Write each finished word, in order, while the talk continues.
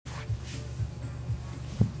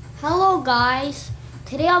Hello guys,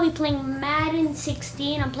 today I'll be playing Madden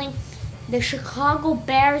 16. I'm playing the Chicago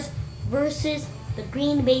Bears versus the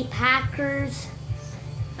Green Bay Packers.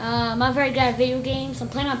 I'm not very good at video games. I'm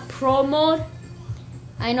playing on pro mode.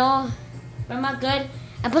 I know, but I'm not good.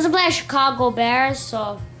 I'm supposed to play at Chicago Bears,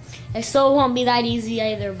 so it still won't be that easy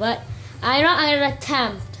either. But I know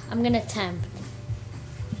I'm gonna attempt.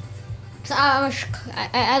 So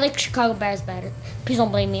I like Chicago Bears better. Please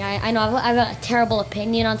don't blame me. I know I have a terrible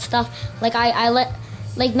opinion on stuff. Like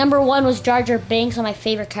like number one was Jar Jar Binks, one of my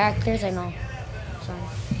favorite characters. I know. Sorry.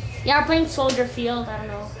 Yeah, we're playing Soldier Field. I don't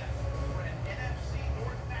know.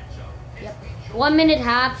 Yep. 1 minute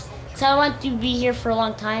halves. So I want to be here for a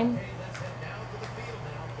long time.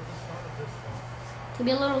 Could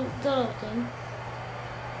be a little thing.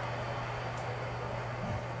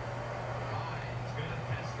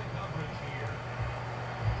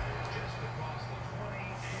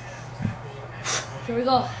 Here we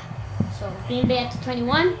go. So Green Bay at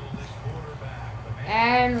 21.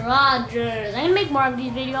 And Rodgers. I'm gonna make more of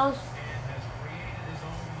these videos.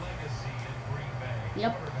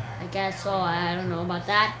 Yep, I guess so. I don't know about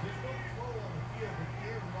that.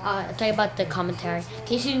 I'll tell you about the commentary. In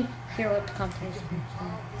case you didn't hear what the commentary is.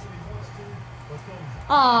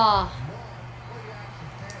 I'm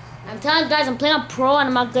telling you guys, I'm playing on pro and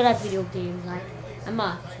I'm not good at video games. I'm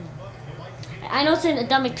not. I know it's a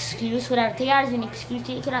dumb excuse, whatever. Take it as an excuse,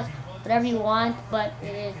 take it as whatever you want, but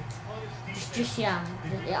just yeah.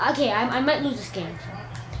 Okay, I might lose this game.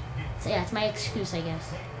 So yeah, it's my excuse, I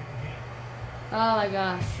guess. Oh my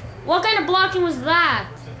gosh. What kind of blocking was that?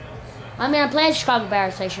 I mean, I played Chicago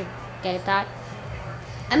Bears, so I should get that.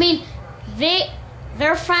 I mean,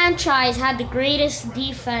 their franchise had the greatest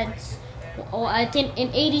defense. I think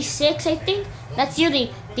in '86, I think that's the year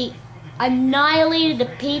they annihilated the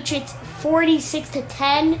Patriots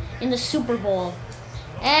 46-10 in the Super Bowl,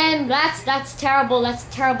 and that's terrible. That's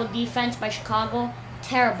terrible defense by Chicago.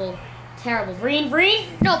 Terrible. Green.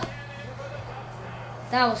 Nope.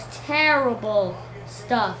 That was terrible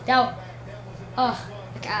stuff. I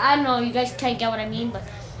don't know. You guys can't get what I mean, but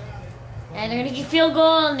and they're gonna get field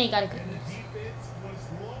goal, and they got a good.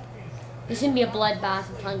 This is gonna be a bloodbath.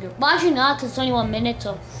 Well, actually not, because it's only 1 minute,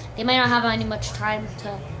 so they might not have any much time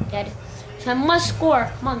to get it. So I must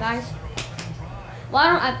score. Come on, guys.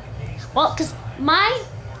 Well, because my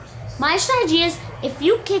strategy is, if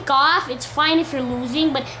you kick off, it's fine if you're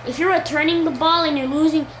losing, but if you're returning the ball and you're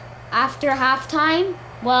losing after halftime,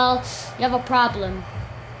 well, you have a problem.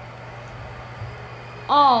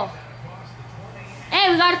 Oh. Hey,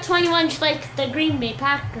 we got a 21 just like the Green Bay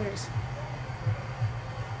Packers.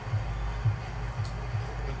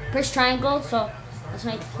 Press triangle, so that's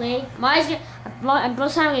my play. I'm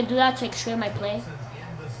most time gonna do that to extreme my play.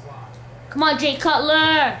 Come on, Jay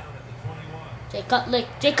Cutler. Jay Cutler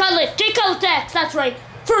Tex. That's right.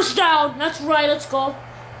 First down. That's right. Let's go.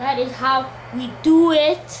 That is how we do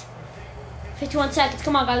it. 51 seconds.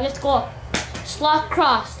 Come on, guys. Let's go. Slot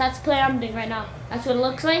cross. That's the play I'm doing right now. That's what it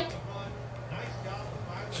looks like.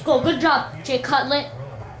 Let's go. Good job, Jay Cutler.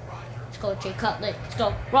 Let's go, Jay Cutler. Let's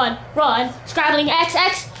go. Run. Scrabbling.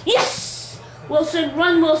 X. Yes! Wilson.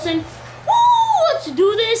 Run, Wilson. Woo! Let's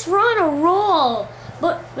do this. We're on a roll.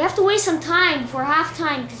 But we have to waste some time before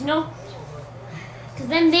halftime, because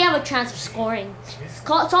then they have a chance of scoring. It's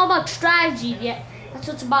all about strategy. Yeah, that's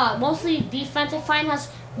what it's about. Mostly defense, I find, has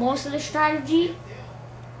most of the strategy.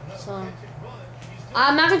 So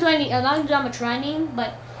I'm not gonna do that much running,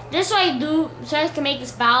 but just so I can make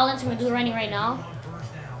this balance, I'm gonna do the running right now.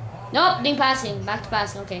 Nope, didn't passing. Back to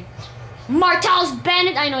passing. Okay. Martellus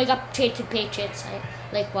Bennett. I know he got traded to Patriots.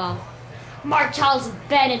 Wow. Martellus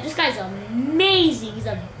Bennett. This guy's amazing. He's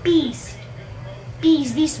a beast.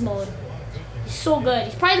 Beast mode. He's so good.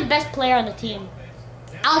 He's probably the best player on the team.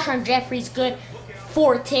 Alshon Jeffrey's good.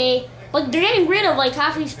 Forte. But they're getting rid of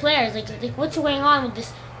half of these players. Like what's going on with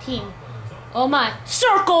this team? Oh my.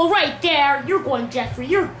 Circle right there. You're going, Jeffrey.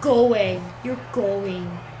 You're going.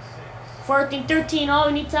 14, 13. Oh,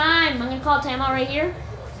 we need time. I'm gonna call timeout right here.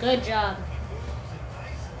 Good job.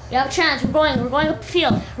 We have a chance. We're going up the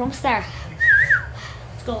field. We're almost there.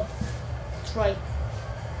 Let's go. That's right.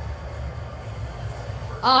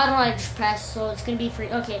 Oh, I don't know. I just pressed, so it's gonna be free.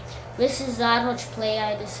 Okay, this is I don't know which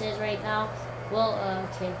play this is right now. Well,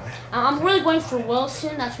 okay. I'm really going for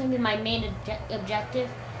Wilson. That's gonna be my main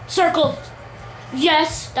objective. Circle.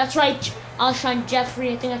 Yes, that's right. Alshon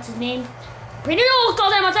Jeffrey. I think that's his name. Pretty old.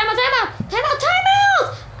 Call timeout. I'm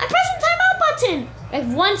pressing the timeout button. I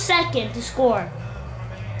have 1 second to score.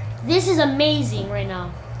 This is amazing right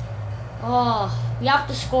now. Oh, we have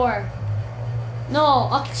to score. No,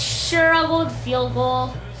 okay, sure, I'll go with field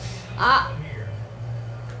goal.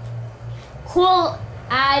 cool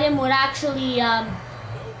Adam would actually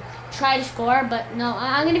try to score, but no,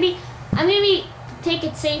 I'm gonna be take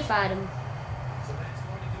it safe, Adam.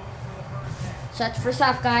 So that's first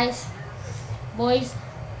off, guys, boys,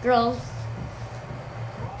 girls.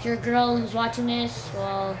 If you're a girl who's watching this,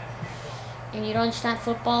 well, and you don't understand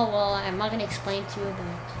football, well, I'm not gonna explain to you, but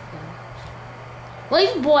yeah. Well,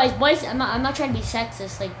 even boys, I'm not trying to be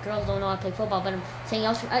sexist. Like, girls don't know how to play football, but I'm saying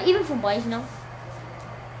else, even for boys, no.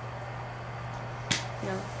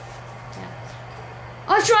 Yeah.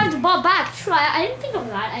 Oh, sure, I have the ball back. True, I didn't think of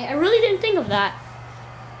that. I really didn't think of that.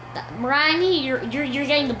 Rani, you're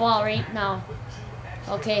getting the ball right now.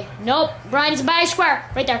 Okay. Nope. Brian's by square.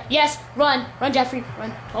 Right there. Yes. Run, Jeffrey.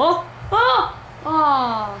 Run. Oh.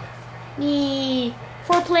 Nee.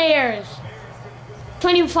 4 players.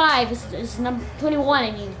 25 is number 21.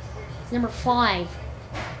 I mean, it's number 5.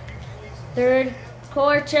 Third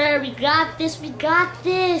quarter. We got this. We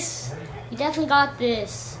definitely got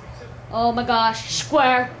this. Oh my gosh.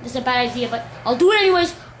 Square. This is a bad idea, but I'll do it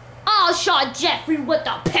anyways. Oh, shot Jeffrey with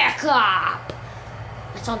the pickup.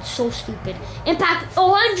 That sounds so stupid. Impact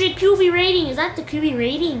 100 QB rating. Is that the QB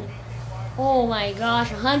rating? Oh my gosh,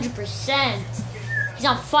 100%. He's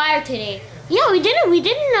on fire today. Yeah, we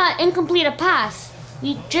didn't incomplete a pass.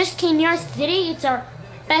 We just came yesterday. It's our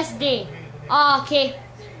best day. Oh, okay.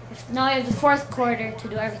 Now we have the 4th quarter to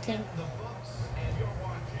do everything.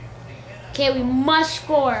 Okay, we must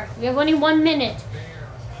score. We have only 1 minute.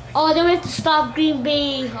 Oh, then we have to stop Green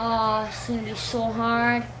Bay. Oh, it's gonna be so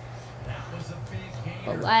hard.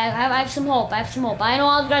 But I have some hope. I know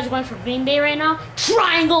all the guys are going for Green Bay right now.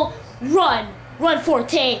 Triangle, run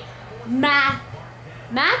Forte. Matt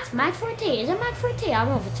Forte. Is it Matt Forte? I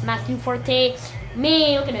don't know if it's Matthew Forte.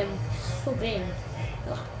 Man, look at him, so big.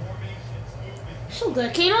 Ugh. So good.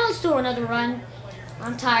 Okay, now let's do another run.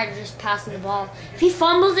 I'm tired of just passing the ball. If he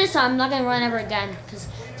fumbles this, I'm not gonna run ever again, because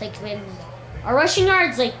it's like when our rushing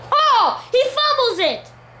yard's like, oh, he fumbles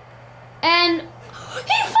it, and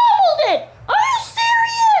he fumbled it. Are you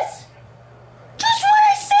serious? Just when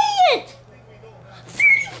I say it,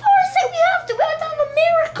 34 said we have to have a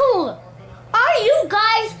miracle. Are you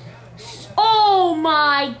guys? Oh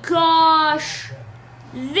my gosh,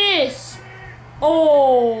 this.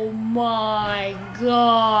 Oh my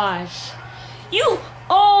gosh, you.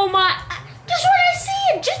 Oh my. Just when I see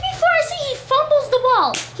it, just before I see it, he fumbles the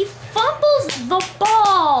ball. He fumbles the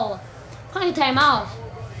ball. Calling timeout.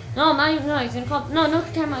 No, he's gonna call. No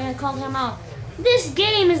timeout. I'm gonna call timeout. This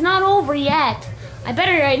game is not over yet. I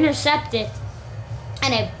better intercept it,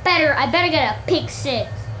 and I better get a pick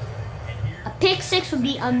 6. A pick 6 would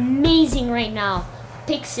be amazing right now.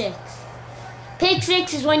 Pick 6. Pick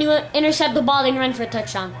 6 is when you intercept the ball and run for a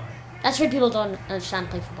touchdown. That's why people don't understand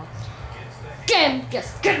play football. Get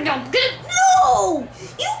him down. No!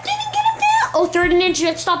 You didn't get him down! Oh, 3rd and inch. We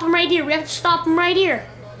have to stop him right here.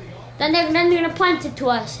 Then they're going to punt it to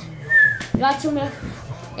us. We got some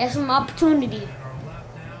opportunity.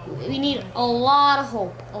 We need a lot of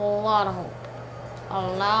hope. A lot of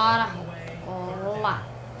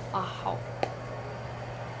hope.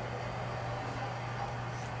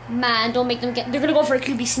 Man, don't make them get. They're gonna go for a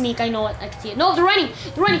QB sneak. I know it. I can see it. No, they're running.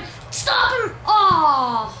 Stop him!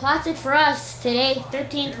 Oh, that's it for us today.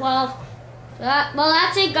 13-12. Well,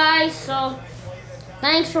 that's it, guys. So,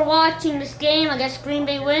 thanks for watching this game. I guess Green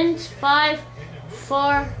Bay wins 5-4.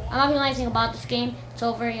 I'm not doing anything about this game. It's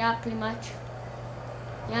over. Yeah, pretty much.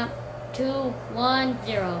 Yep.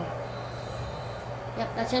 2-1-0.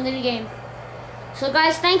 Yep, that's the end of the game. So,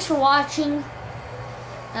 guys, thanks for watching.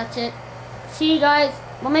 That's it. See you guys.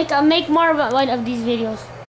 I'll make more of these videos.